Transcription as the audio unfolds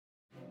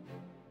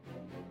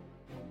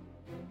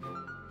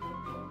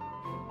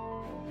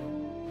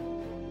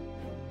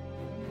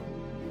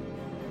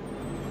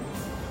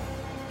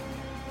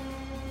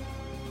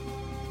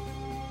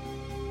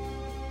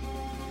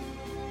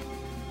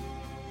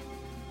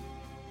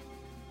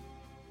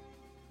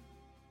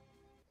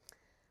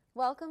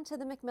Welcome to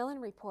the Macmillan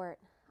Report.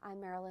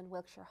 I'm Marilyn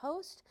Wilkshire,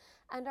 host,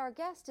 and our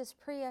guest is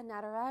Priya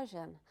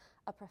Natarajan,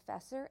 a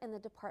professor in the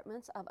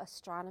departments of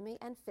Astronomy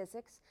and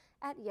Physics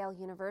at Yale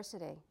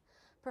University.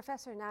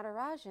 Professor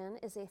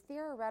Natarajan is a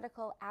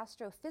theoretical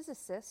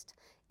astrophysicist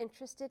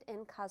interested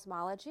in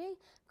cosmology,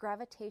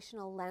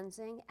 gravitational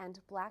lensing,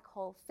 and black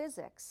hole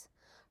physics.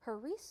 Her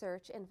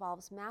research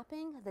involves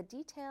mapping the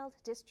detailed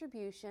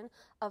distribution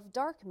of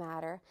dark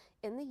matter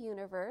in the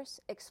universe,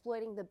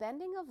 exploiting the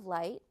bending of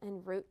light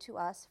en route to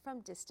us from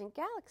distant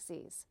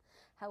galaxies.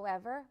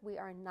 However, we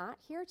are not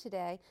here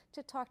today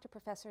to talk to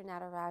Professor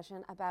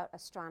Natarajan about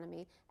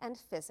astronomy and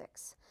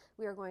physics.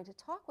 We are going to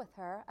talk with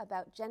her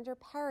about gender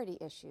parity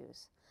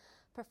issues.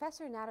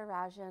 Professor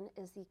Natarajan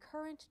is the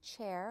current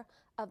chair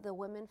of the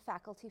Women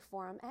Faculty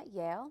Forum at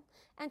Yale,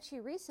 and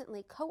she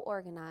recently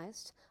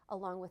co-organized,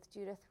 along with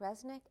Judith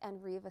Resnik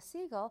and Reva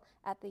Siegel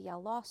at the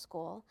Yale Law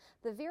School,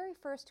 the very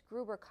first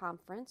Gruber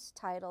conference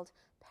titled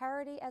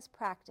Parity as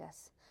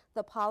Practice,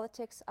 The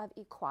Politics of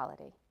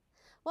Equality.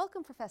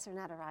 Welcome, Professor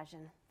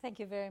Natarajan. Thank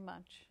you very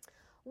much.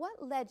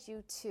 What led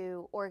you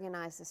to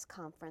organize this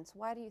conference?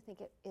 Why do you think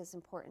it is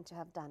important to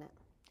have done it?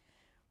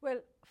 Well,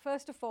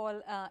 first of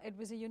all, it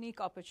was a unique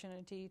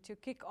opportunity to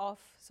kick off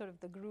sort of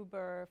the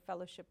Gruber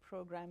Fellowship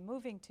Program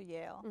moving to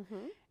Yale.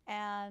 Mm-hmm.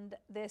 And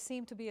there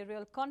seemed to be a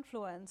real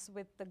confluence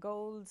with the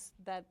goals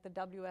that the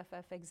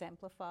WFF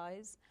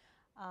exemplifies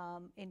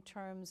in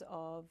terms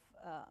of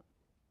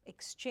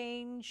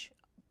exchange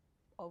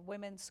of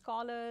women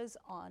scholars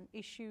on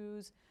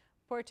issues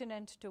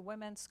pertinent to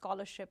women's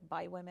scholarship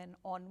by women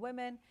on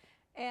women,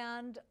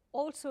 and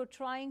also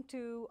trying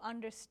to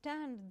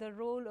understand the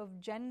role of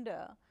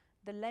gender,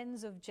 the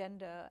lens of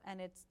gender,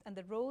 and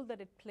the role that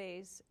it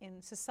plays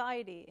in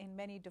society in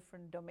many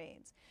different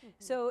domains. Mm-hmm.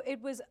 So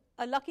it was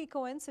a lucky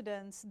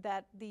coincidence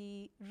that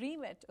the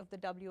remit of the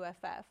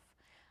WFF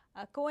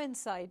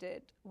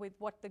coincided with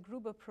what the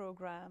Gruber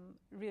program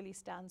really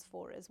stands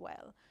for as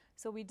well.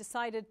 So we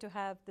decided to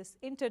have this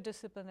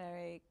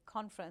interdisciplinary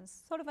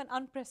conference, sort of an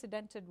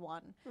unprecedented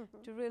one,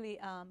 mm-hmm. to really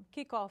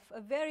kick off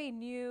a very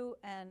new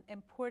and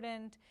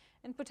important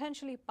and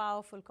potentially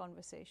powerful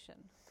conversation.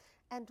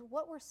 And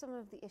what were some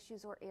of the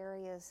issues or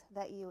areas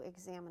that you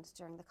examined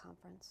during the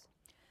conference?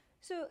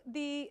 So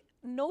the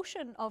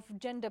notion of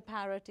gender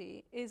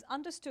parity is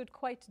understood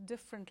quite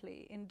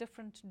differently in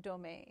different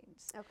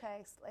domains.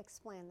 Okay,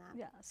 explain that.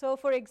 Yeah. So,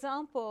 for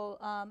example,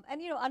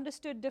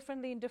 understood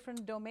differently in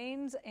different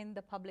domains in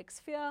the public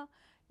sphere,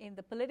 in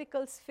the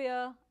political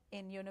sphere,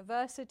 in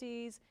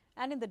universities,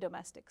 and in the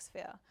domestic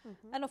sphere.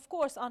 Mm-hmm. And of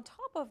course, on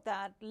top of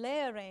that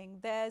layering,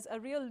 there's a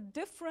real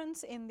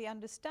difference in the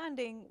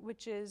understanding,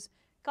 which is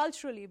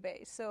culturally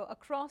based. So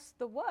across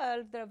the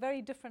world, there are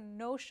very different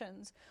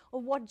notions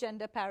of what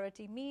gender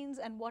parity means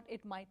and what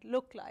it might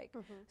look like.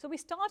 Mm-hmm. So we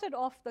started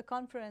off the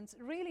conference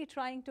really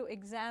trying to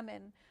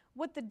examine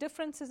what the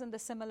differences and the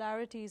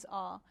similarities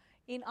are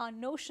in our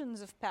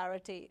notions of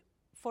parity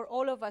for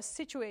all of us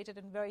situated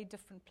in very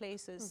different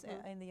places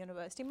mm-hmm. In the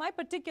university. My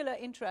particular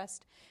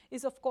interest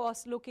is, of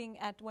course, looking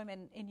at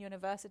women in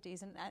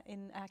universities and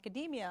in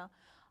academia.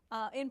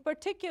 In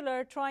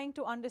particular, trying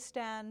to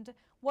understand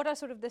what are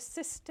sort of the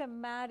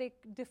systematic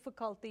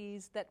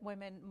difficulties that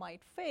women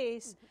might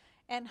face, mm-hmm.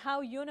 and how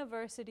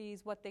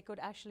universities, what they could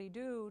actually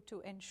do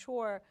to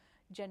ensure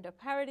gender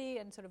parity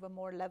and sort of a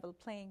more level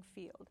playing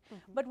field.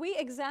 Mm-hmm. But we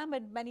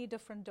examined many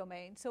different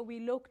domains. So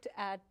we looked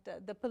at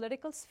the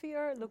political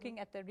sphere, mm-hmm. looking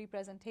at the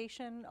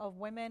representation of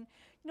women.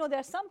 There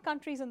are some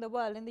countries in the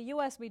world, in the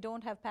US we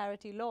don't have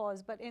parity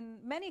laws, but in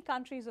many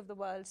countries of the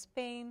world,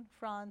 Spain,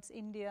 France,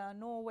 India,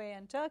 Norway,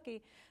 and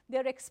Turkey,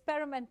 they're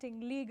experimenting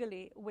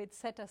legally with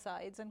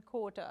set-asides and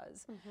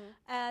quotas. Mm-hmm.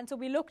 And so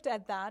we looked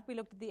at that. We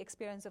looked at the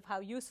experience of how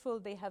useful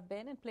they have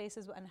been in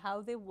places and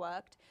how they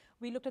worked.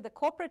 We looked at the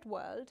corporate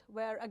world,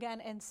 where,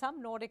 again, in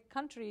some Nordic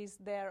countries,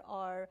 there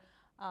are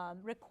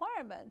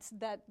requirements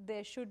that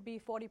there should be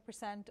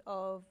 40%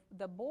 of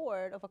the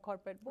board, of a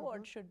corporate board,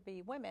 mm-hmm. should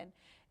be women.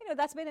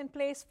 That's been in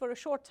place for a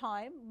short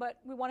time, but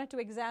we wanted to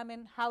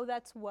examine how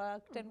that's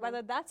worked mm-hmm. and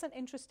whether that's an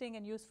interesting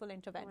and useful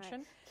intervention.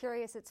 Right.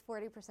 Curious, it's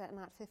 40%,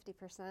 not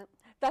 50%.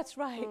 That's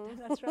right,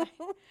 that's right.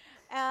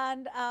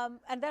 And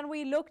then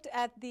we looked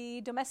at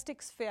the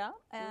domestic sphere,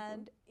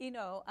 and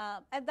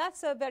mm-hmm. And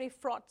that's a very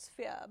fraught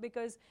sphere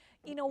because,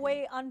 in a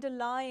way,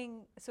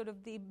 underlying sort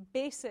of the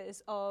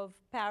basis of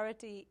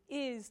parity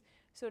is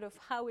sort of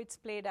how it's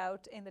played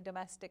out in the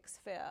domestic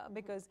sphere, mm-hmm.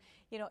 because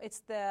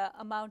it's the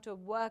amount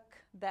of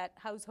work, that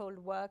household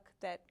work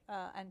that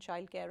and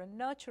childcare and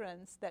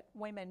nurturance that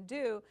women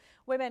do.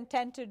 Women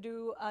tend to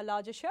do a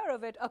larger share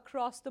of it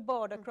across the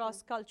board, across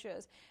mm-hmm.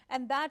 cultures,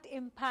 and that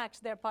impacts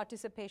their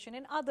participation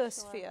in other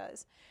sure.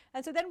 spheres.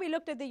 And so then we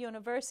looked at the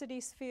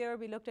university sphere,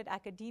 we looked at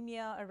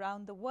academia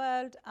around the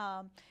world,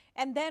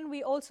 and then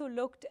we also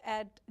looked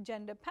at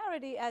gender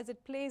parity as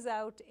it plays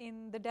out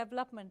in the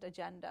development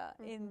agenda,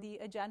 mm-hmm. in the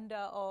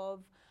agenda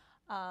of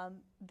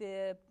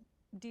the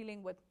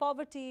dealing with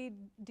poverty,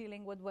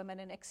 dealing with women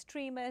in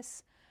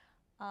extremis.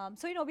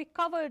 So we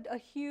covered a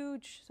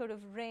huge sort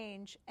of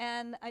range,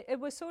 and it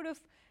was sort of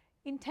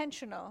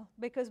intentional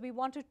because we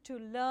wanted to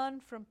learn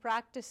from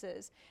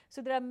practices.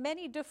 So there are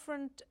many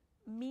different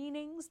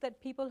meanings that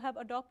people have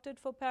adopted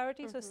for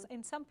parity. So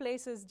in some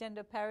places,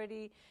 gender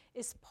parity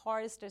is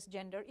parsed as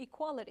gender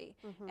equality.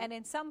 And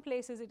in some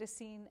places, it is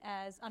seen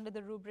as under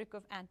the rubric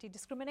of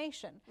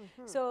anti-discrimination.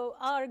 So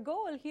our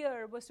goal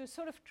here was to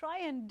sort of try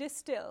and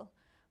distill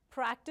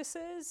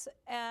practices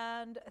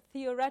and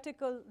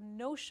theoretical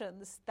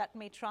notions that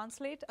may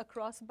translate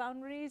across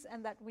boundaries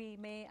and that we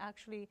may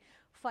actually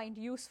find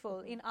useful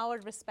in our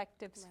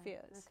respective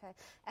spheres. Okay.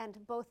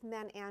 And both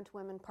men and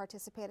women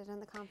participated in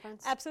the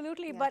conference?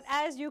 Absolutely. Yes. But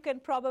as you can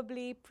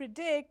probably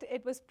predict,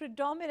 it was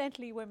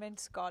predominantly women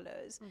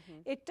scholars.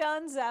 It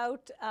turns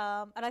out,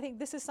 and I think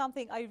this is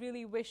something I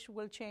really wish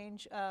will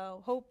change, I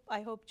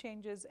hope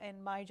changes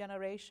in my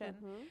generation,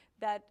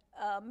 that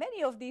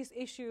many of these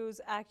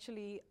issues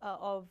actually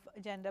of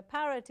gender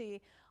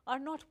parity are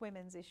not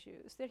women's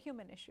issues, they're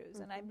human issues.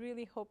 And I'm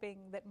really hoping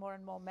that more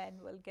and more men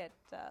will get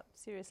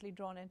seriously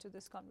drawn into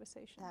this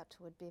conversation. That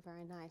would be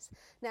very nice.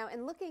 Now,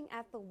 in looking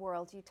at the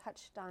world, you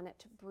touched on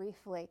it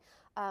briefly.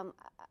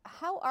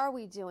 How are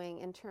we doing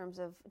in terms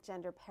of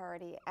gender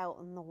parity out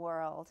in the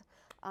world?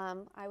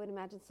 I would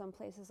imagine some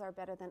places are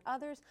better than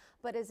others,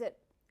 but is it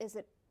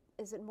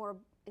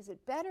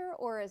better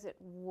or is it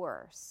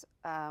worse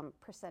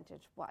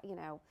percentage?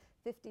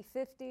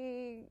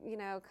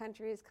 50-50,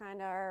 countries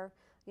kind of are,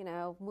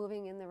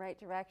 moving in the right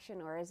direction,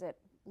 or is it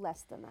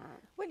less than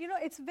that? Well,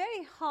 it's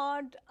very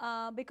hard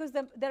because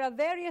there are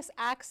various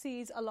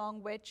axes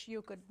along which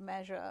you could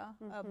measure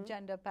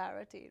gender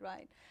parity,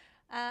 right?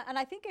 And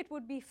I think it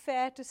would be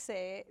fair to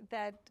say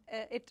that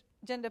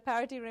gender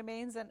parity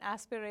remains an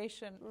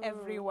aspiration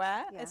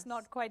everywhere. Yes. It's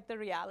not quite the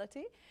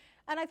reality.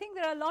 And I think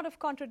there are a lot of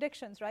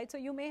contradictions, right? So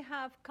you may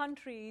have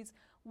countries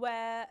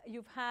where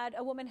you've had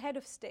a woman head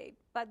of state,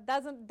 but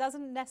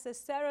doesn't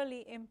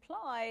necessarily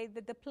imply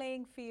that the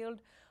playing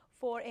field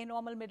for a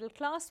normal middle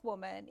class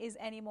woman is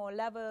any more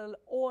level,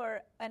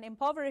 or an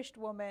impoverished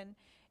woman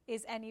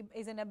is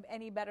in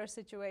any better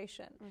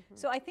situation.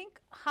 So I think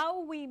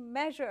how we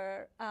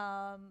measure,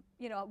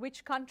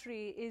 which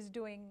country is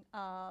doing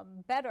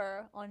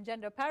better on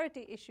gender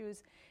parity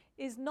issues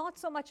is not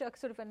so much a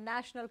sort of a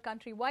national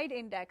country-wide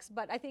index,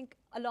 but I think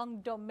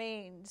along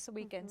domains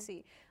we can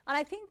see. And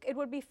I think it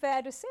would be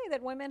fair to say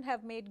that women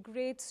have made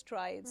great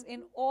strides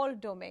in all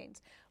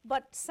domains.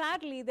 But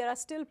sadly, there are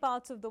still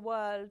parts of the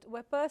world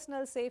where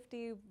personal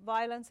safety,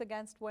 violence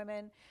against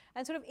women,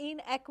 and sort of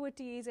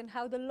inequities in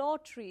how the law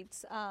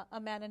treats a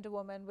man and a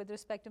woman with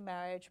respect to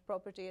marriage,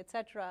 property,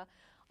 etc.,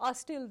 are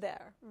still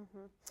there.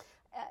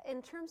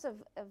 In terms of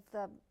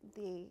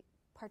the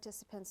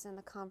participants in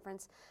the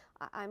conference,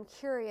 I'm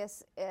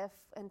curious if,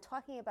 in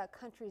talking about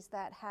countries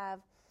that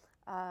have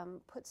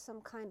put some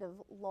kind of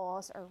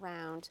laws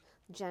around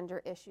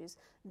gender issues,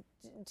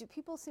 do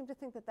people seem to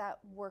think that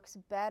works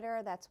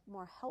better, that's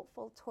more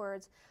helpful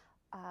towards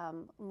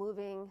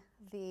moving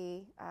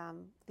the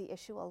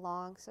issue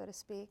along, so to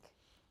speak?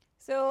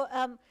 So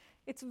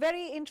it's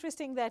very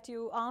interesting that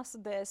you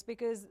asked this,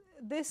 because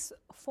this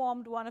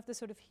formed one of the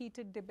sort of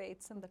heated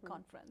debates in the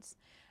conference.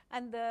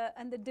 And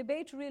the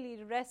debate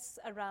really rests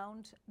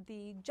around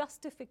the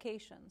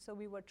justification. So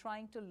we were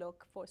trying to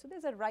look for, so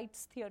there's a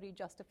rights theory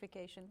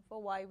justification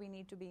for why we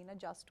need to be in a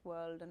just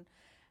world and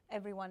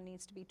everyone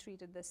needs to be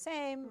treated the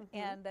same,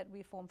 and that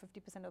we form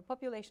 50% of the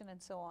population and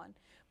so on.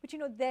 But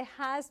there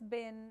has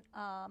been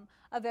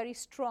a very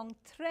strong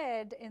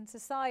thread in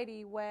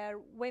society where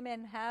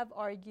women have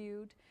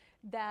argued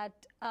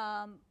that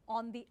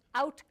on the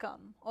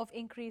outcome of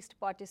increased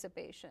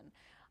participation.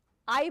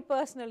 I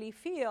personally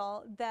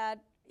feel that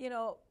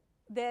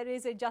there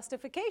is a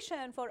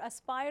justification for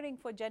aspiring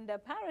for gender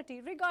parity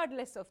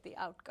regardless of the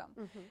outcome.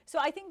 So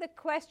I think the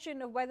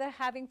question of whether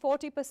having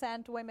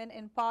 40% women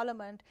in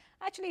parliament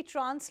actually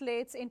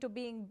translates into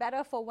being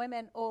better for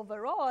women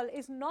overall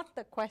is not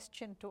the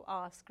question to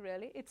ask,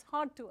 really. It's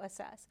hard to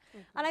assess.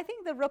 And I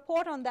think the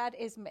report on that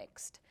is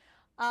mixed.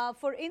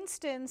 For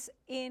instance,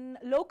 in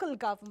local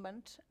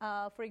government,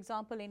 for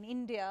example, in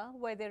India,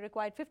 where they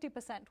required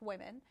 50%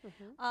 women,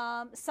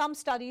 some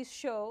studies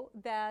show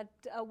that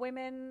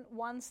women,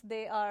 once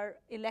they are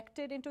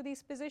elected into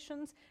these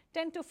positions,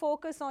 tend to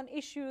focus on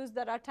issues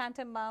that are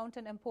tantamount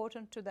and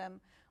important to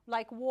them,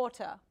 like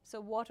water.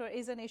 So water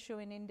is an issue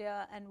in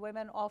India, and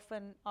women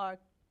often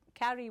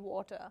carry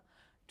water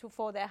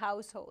for their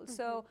households.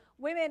 So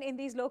women in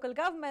these local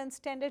governments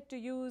tended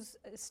to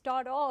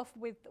start off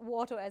with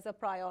water as a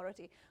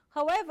priority.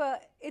 However,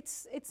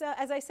 it's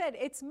as I said,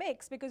 it's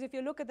mixed, because if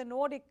you look at the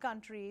Nordic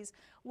countries,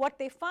 what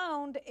they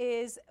found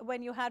is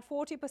when you had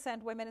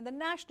 40% women in the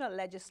national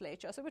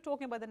legislature, so we're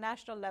talking about the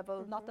national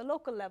level, not the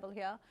local level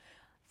here,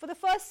 for the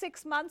first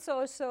 6 months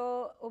or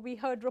so, we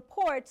heard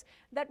reports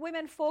that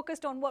women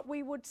focused on what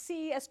we would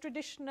see as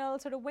traditional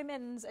sort of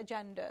women's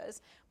agendas.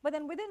 But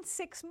then within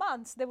 6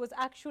 months, there was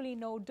actually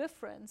no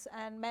difference.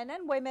 And men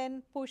and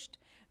women pushed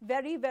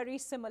very, very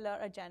similar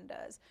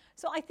agendas.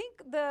 So I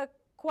think the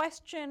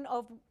question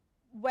of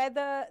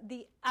whether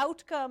the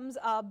outcomes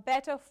are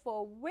better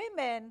for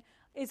women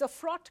is a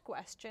fraught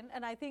question,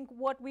 and I think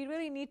what we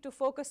really need to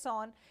focus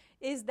on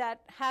is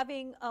that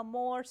having a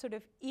more sort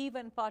of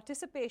even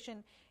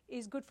participation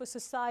is good for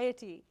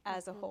society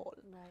as a whole.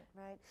 Right,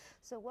 right.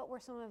 So what were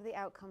some of the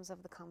outcomes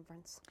of the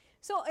conference?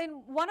 So in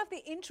one of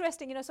the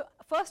interesting, so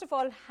first of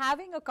all,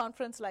 having a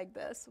conference like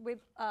this with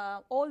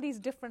all these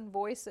different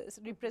voices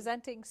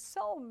representing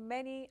so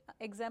many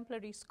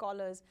exemplary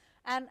scholars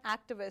and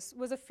activists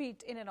was a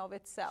feat in and of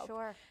itself.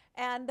 Sure.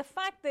 And the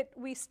fact that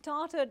we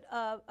started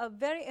a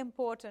very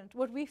important,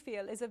 what we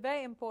feel is a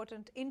very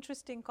important,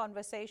 interesting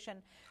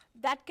conversation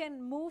that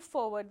can move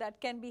forward,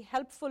 that can be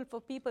helpful for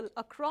people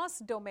across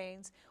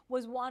domains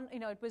was one,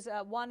 it was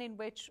one in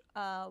which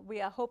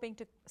we are hoping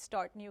to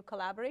start new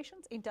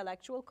collaborations,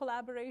 intellectual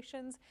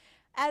collaborations,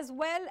 as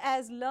well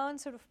as learn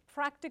sort of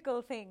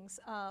practical things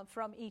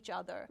from each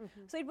other.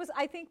 So it was,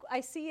 I think,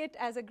 I see it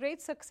as a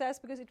great success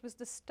because it was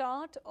the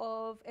start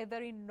of a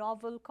very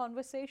novel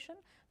conversation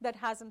that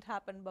hasn't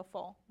happened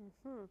before.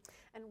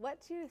 And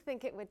what do you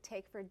think it would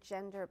take for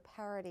gender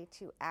parity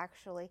to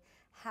actually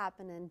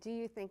happen, and do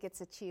you think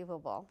it's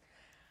achievable?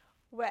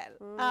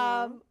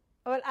 Well,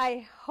 well,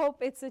 I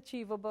hope it's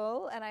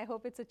achievable, and I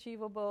hope it's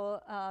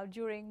achievable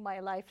during my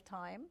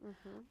lifetime.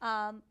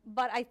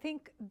 But I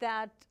think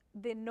that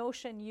the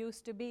notion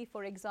used to be,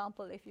 for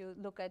example, if you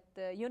look at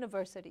the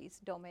university's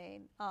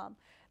domain,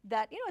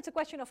 that it's a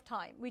question of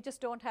time. We just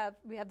don't have,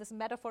 we have this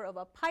metaphor of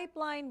a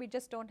pipeline, we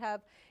just don't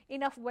have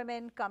enough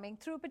women coming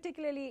through,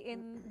 particularly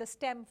in the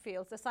STEM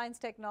fields, the science,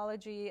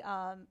 technology,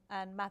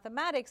 and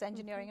mathematics,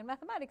 engineering and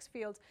mathematics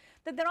fields,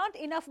 that there aren't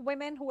enough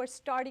women who are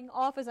starting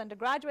off as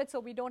undergraduates, so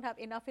we don't have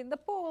enough in the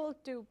pool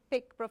to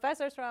pick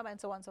professors from,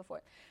 and so on and so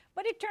forth.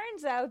 But it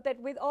turns out that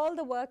with all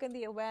the work and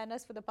the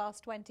awareness for the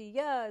past 20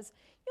 years,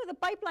 the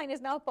pipeline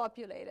is now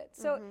populated.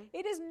 So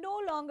it is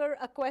no longer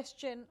a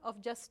question of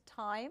just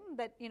time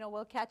that,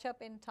 we'll catch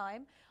up in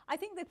time. I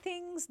think the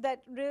things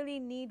that really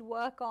need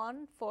work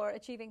on for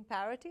achieving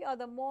parity are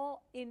the more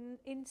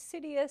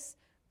insidious,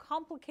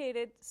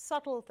 complicated,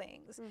 subtle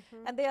things.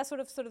 And they are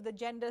sort of the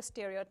gender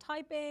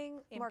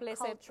stereotyping,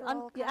 implicit,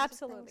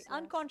 absolutely,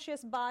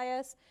 unconscious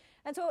bias.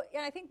 And so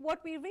I think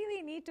what we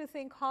really need to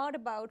think hard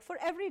about for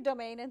every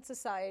domain in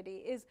society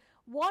is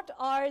what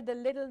are the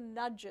little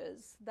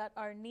nudges that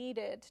are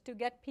needed to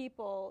get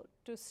people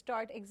to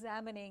start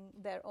examining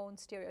their own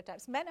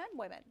stereotypes, men and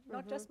women,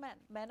 not just men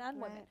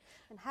and women.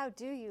 And how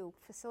do you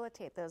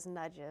facilitate those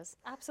nudges?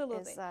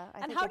 Absolutely.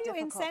 And how do you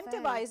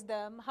incentivize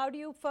them? How do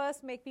you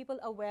first make people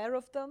aware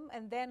of them?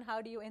 And then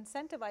how do you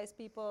incentivize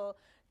people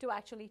to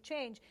actually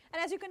change?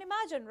 And as you can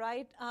imagine,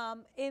 right,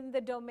 in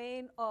the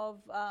domain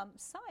of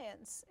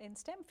science, in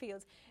STEM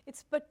fields,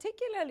 it's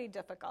particularly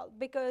difficult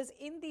because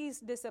in these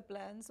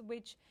disciplines,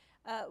 which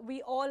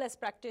we all as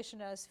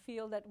practitioners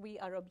feel that we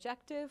are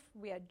objective,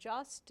 we are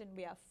just, and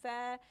we are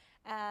fair,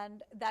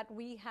 and that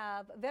we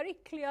have very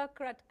clear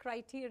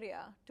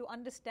criteria to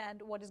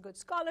understand what is good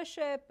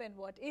scholarship and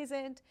what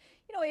isn't.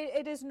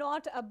 It is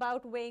not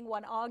about weighing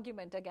one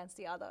argument against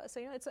the other.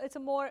 So, it's a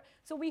more,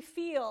 so we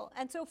feel,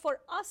 and so for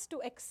us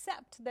to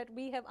accept that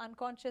we have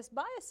unconscious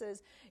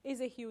biases is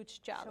a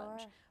huge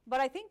challenge. Sure. But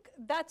I think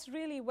that's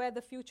really where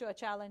the future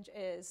challenge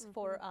is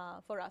for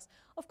us.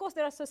 Of course,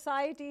 there are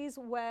societies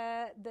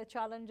where the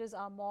challenges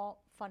are more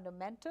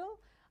fundamental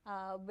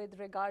with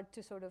regard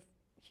to sort of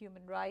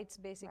human rights,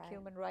 basic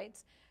human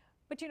rights.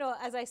 But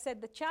as I said,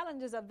 the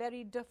challenges are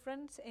very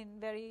different in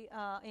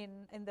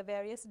the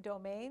various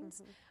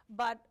domains.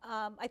 But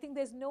I think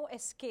there's no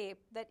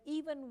escape that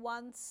even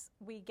once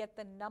we get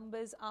the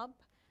numbers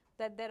up,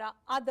 that there are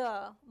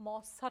other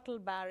more subtle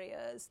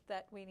barriers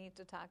that we need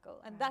to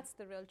tackle. And that's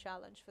the real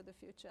challenge for the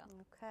future.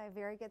 Okay,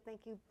 very good.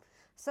 Thank you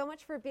so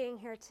much for being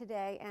here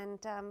today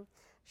and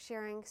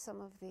sharing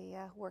some of the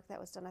work that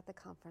was done at the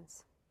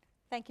conference.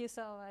 Thank you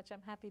so much.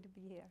 I'm happy to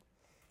be here.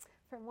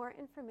 For more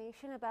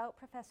information about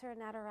Professor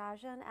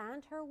Natarajan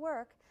and her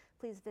work,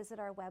 please visit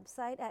our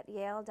website at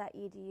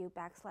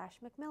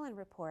yale.edu/Macmillan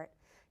Report.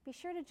 Be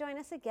sure to join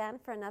us again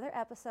for another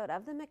episode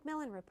of the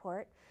Macmillan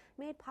Report,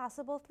 made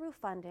possible through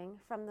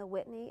funding from the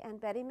Whitney and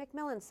Betty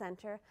Macmillan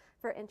Center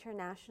for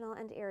International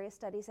and Area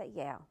Studies at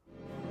Yale.